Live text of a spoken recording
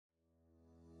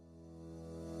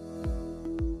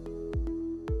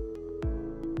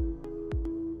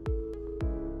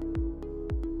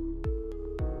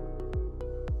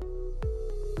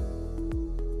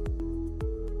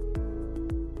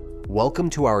Welcome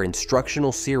to our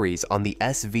instructional series on the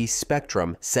SV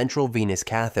Spectrum Central Venous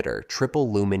Catheter Triple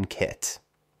Lumen Kit.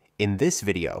 In this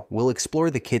video, we'll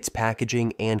explore the kit's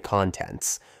packaging and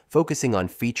contents, focusing on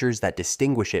features that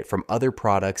distinguish it from other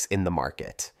products in the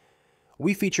market.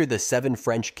 We feature the 7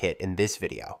 French kit in this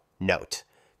video. Note: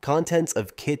 contents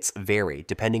of kits vary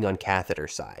depending on catheter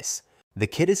size. The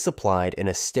kit is supplied in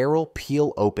a sterile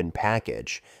peel-open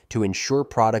package to ensure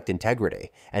product integrity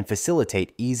and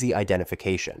facilitate easy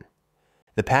identification.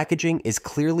 The packaging is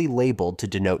clearly labeled to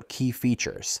denote key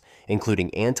features,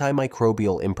 including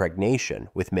antimicrobial impregnation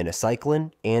with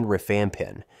minocycline and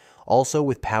rifampin, also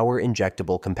with power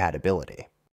injectable compatibility.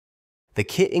 The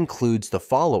kit includes the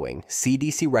following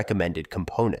CDC-recommended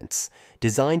components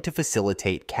designed to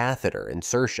facilitate catheter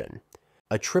insertion: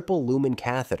 a triple lumen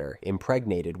catheter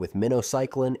impregnated with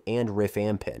minocycline and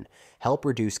rifampin help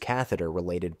reduce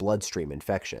catheter-related bloodstream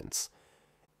infections.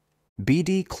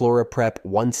 BD ChloraPrep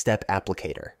one-step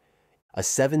applicator, a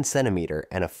 7 cm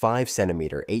and a 5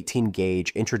 cm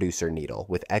 18-gauge introducer needle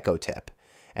with echo tip,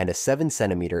 and a 7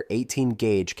 cm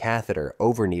 18-gauge catheter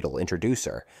overneedle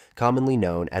introducer, commonly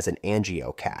known as an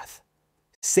angiocath.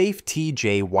 Safe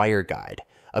TJ wire guide,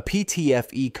 a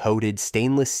PTFE-coated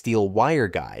stainless steel wire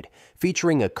guide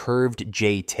featuring a curved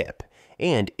J-tip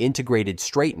and integrated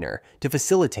straightener to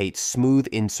facilitate smooth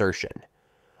insertion.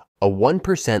 A 1%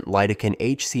 lidocaine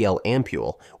HCl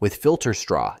ampule with filter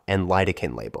straw and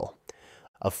lidocaine label.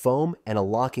 A foam and a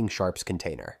locking sharps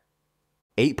container.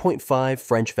 8.5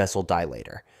 French vessel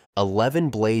dilator.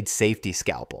 11 blade safety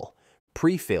scalpel.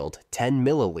 Pre-filled 10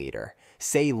 milliliter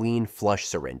saline flush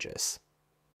syringes.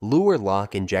 Luer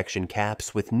lock injection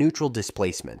caps with neutral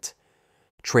displacement.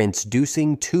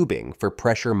 Transducing tubing for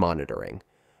pressure monitoring.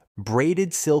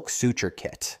 Braided silk suture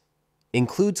kit.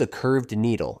 Includes a curved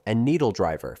needle and needle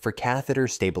driver for catheter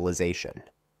stabilization.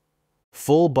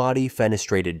 Full body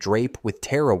fenestrated drape with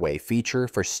tearaway feature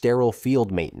for sterile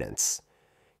field maintenance.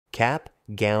 Cap,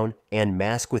 gown, and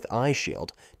mask with eye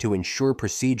shield to ensure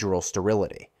procedural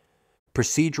sterility.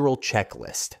 Procedural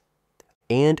checklist.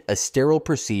 And a sterile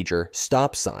procedure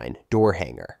stop sign door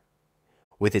hanger.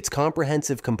 With its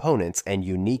comprehensive components and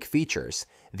unique features,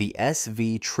 the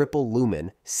SV Triple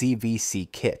Lumen CVC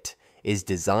kit is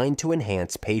designed to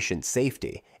enhance patient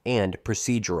safety and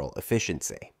procedural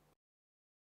efficiency.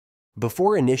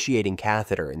 Before initiating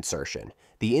catheter insertion,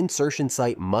 the insertion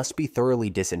site must be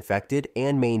thoroughly disinfected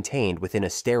and maintained within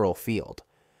a sterile field.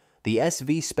 The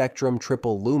SV Spectrum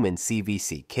Triple Lumen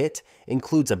CVC kit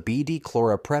includes a BD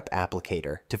ChloraPrep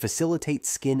applicator to facilitate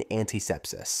skin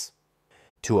antisepsis.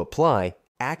 To apply,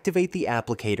 activate the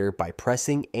applicator by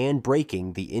pressing and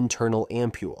breaking the internal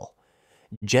ampule.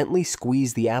 Gently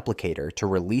squeeze the applicator to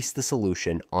release the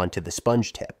solution onto the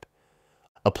sponge tip.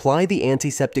 Apply the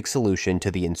antiseptic solution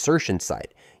to the insertion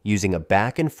site using a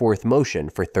back and forth motion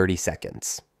for 30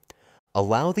 seconds.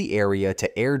 Allow the area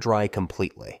to air dry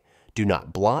completely. Do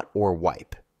not blot or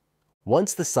wipe.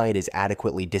 Once the site is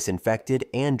adequately disinfected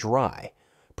and dry,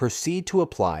 proceed to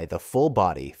apply the full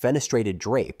body fenestrated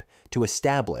drape to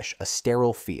establish a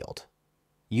sterile field.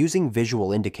 Using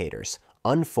visual indicators,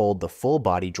 unfold the full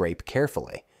body drape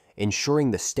carefully,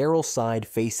 ensuring the sterile side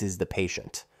faces the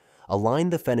patient. Align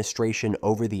the fenestration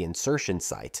over the insertion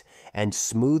site and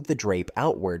smooth the drape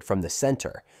outward from the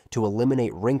center to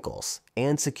eliminate wrinkles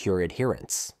and secure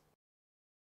adherence.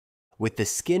 With the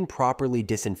skin properly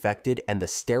disinfected and the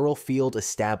sterile field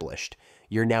established,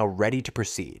 you're now ready to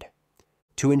proceed.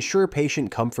 To ensure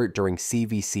patient comfort during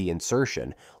CVC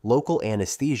insertion, local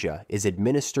anesthesia is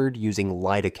administered using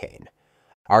lidocaine.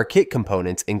 Our kit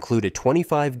components include a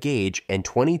 25-gauge and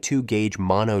 22-gauge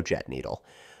monojet needle,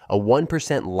 a 1%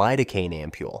 lidocaine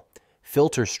ampule,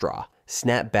 filter straw,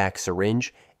 snapback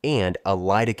syringe, and a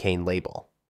lidocaine label.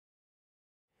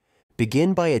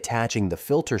 Begin by attaching the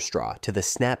filter straw to the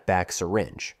snapback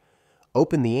syringe.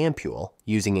 Open the ampule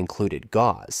using included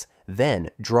gauze, then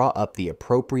draw up the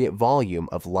appropriate volume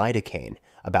of lidocaine,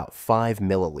 about 5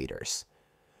 milliliters.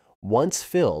 Once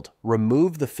filled,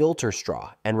 remove the filter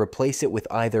straw and replace it with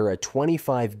either a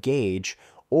 25-gauge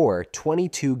or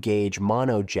 22-gauge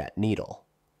monojet needle.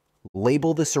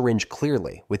 Label the syringe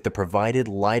clearly with the provided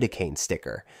lidocaine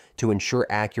sticker to ensure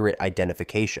accurate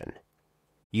identification.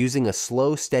 Using a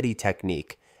slow, steady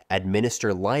technique,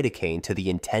 administer lidocaine to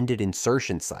the intended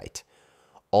insertion site.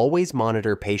 Always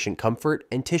monitor patient comfort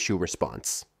and tissue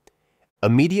response.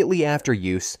 Immediately after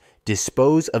use,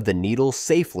 dispose of the needles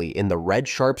safely in the red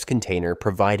sharps container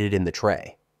provided in the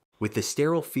tray. With the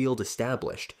sterile field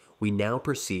established, we now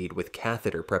proceed with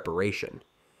catheter preparation.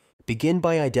 Begin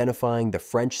by identifying the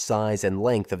French size and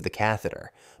length of the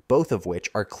catheter, both of which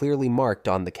are clearly marked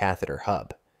on the catheter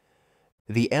hub.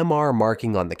 The MR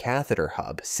marking on the catheter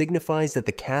hub signifies that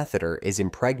the catheter is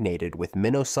impregnated with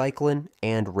minocycline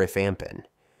and rifampin.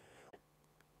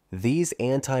 These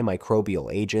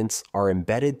antimicrobial agents are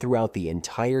embedded throughout the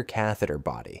entire catheter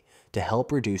body to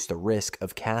help reduce the risk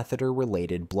of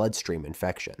catheter-related bloodstream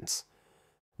infections.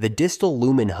 The distal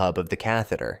lumen hub of the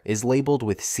catheter is labeled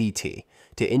with CT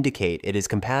to indicate it is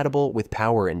compatible with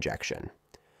power injection.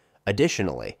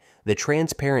 Additionally, the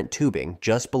transparent tubing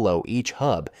just below each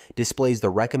hub displays the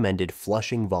recommended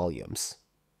flushing volumes.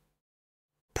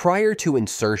 Prior to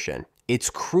insertion, it's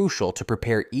crucial to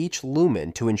prepare each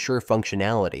lumen to ensure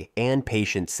functionality and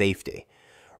patient safety.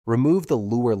 Remove the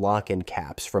luer lock-in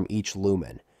caps from each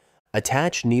lumen.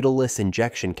 Attach needleless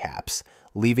injection caps,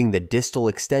 leaving the distal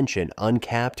extension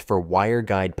uncapped for wire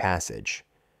guide passage.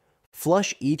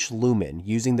 Flush each lumen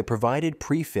using the provided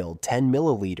pre-filled 10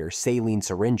 ml saline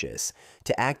syringes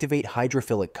to activate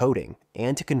hydrophilic coating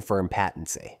and to confirm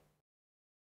patency.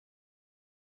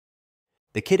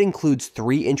 The kit includes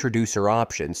 3 introducer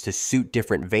options to suit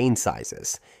different vein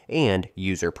sizes and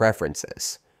user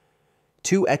preferences.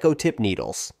 2 echo tip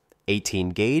needles, 18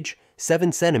 gauge,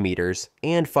 7 cm,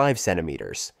 and 5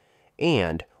 cm,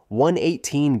 and 1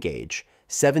 18 gauge,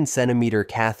 7 cm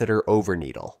catheter over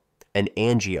needle, an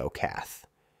angiocath.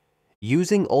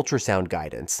 Using ultrasound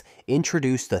guidance,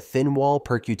 introduce the thin wall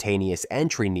percutaneous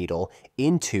entry needle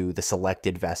into the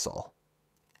selected vessel.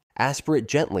 Aspirate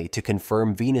gently to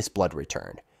confirm venous blood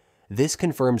return. This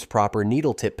confirms proper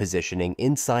needle tip positioning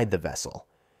inside the vessel.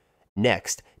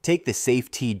 Next, take the safe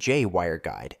TJ wire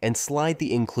guide and slide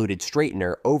the included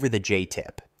straightener over the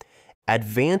J-tip.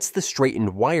 Advance the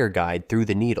straightened wire guide through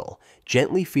the needle,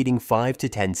 gently feeding 5 to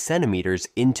 10 centimeters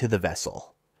into the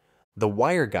vessel. The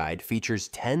wire guide features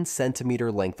 10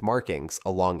 centimeter length markings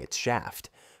along its shaft,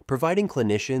 providing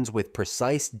clinicians with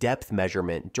precise depth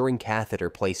measurement during catheter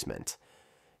placement.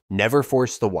 Never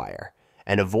force the wire,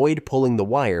 and avoid pulling the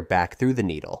wire back through the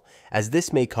needle, as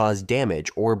this may cause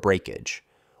damage or breakage.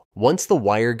 Once the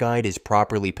wire guide is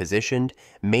properly positioned,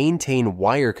 maintain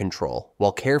wire control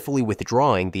while carefully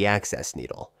withdrawing the access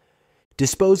needle.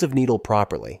 Dispose of needle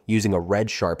properly using a red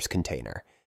sharps container.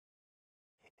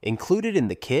 Included in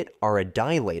the kit are a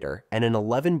dilator and an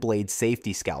 11-blade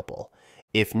safety scalpel.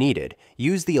 If needed,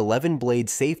 use the 11-blade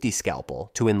safety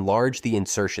scalpel to enlarge the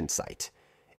insertion site.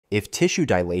 If tissue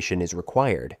dilation is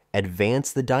required,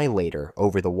 advance the dilator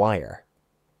over the wire.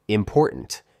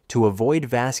 Important: to avoid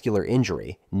vascular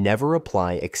injury, never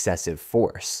apply excessive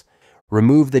force.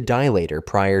 Remove the dilator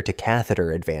prior to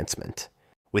catheter advancement.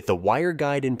 With the wire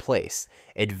guide in place,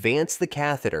 advance the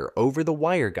catheter over the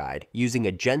wire guide using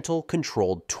a gentle,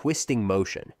 controlled twisting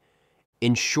motion.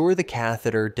 Ensure the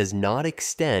catheter does not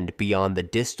extend beyond the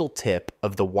distal tip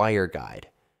of the wire guide.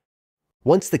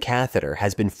 Once the catheter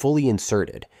has been fully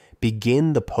inserted,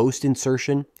 begin the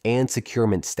post-insertion and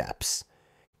securement steps.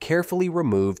 Carefully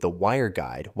remove the wire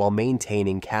guide while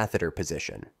maintaining catheter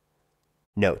position.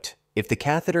 Note: if the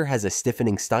catheter has a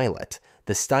stiffening stylet,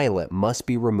 the stylet must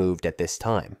be removed at this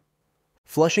time.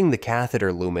 Flushing the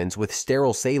catheter lumens with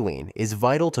sterile saline is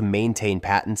vital to maintain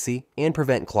patency and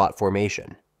prevent clot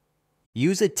formation.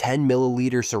 Use a 10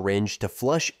 ml syringe to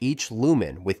flush each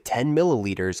lumen with 10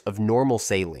 ml of normal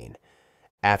saline.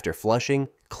 After flushing,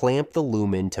 clamp the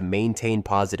lumen to maintain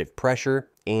positive pressure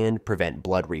and prevent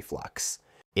blood reflux.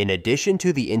 In addition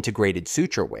to the integrated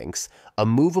suture wings, a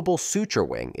movable suture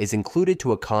wing is included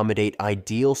to accommodate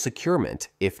ideal securement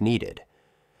if needed.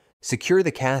 Secure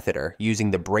the catheter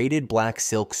using the braided black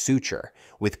silk suture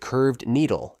with curved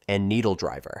needle and needle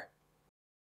driver.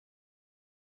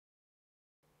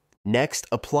 Next,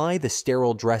 apply the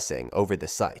sterile dressing over the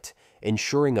site,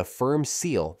 ensuring a firm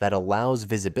seal that allows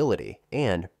visibility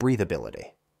and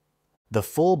breathability. The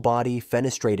full-body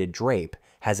fenestrated drape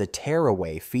has a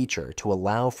tear-away feature to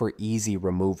allow for easy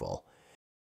removal.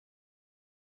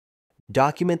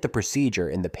 Document the procedure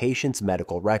in the patient's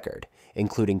medical record,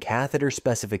 including catheter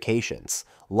specifications,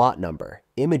 lot number,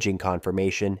 imaging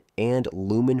confirmation, and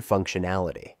lumen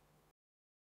functionality.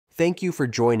 Thank you for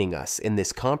joining us in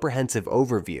this comprehensive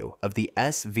overview of the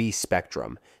SV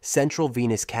Spectrum Central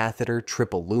Venous Catheter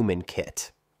Triple Lumen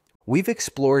Kit. We've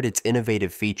explored its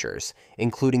innovative features,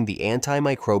 including the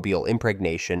antimicrobial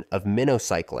impregnation of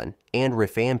minocycline and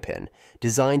rifampin,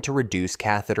 designed to reduce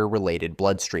catheter-related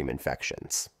bloodstream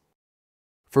infections.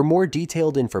 For more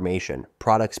detailed information,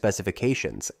 product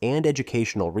specifications, and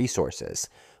educational resources,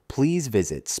 please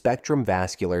visit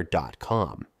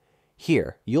spectrumvascular.com.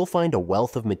 Here, you'll find a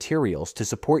wealth of materials to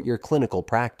support your clinical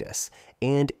practice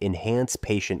and enhance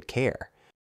patient care.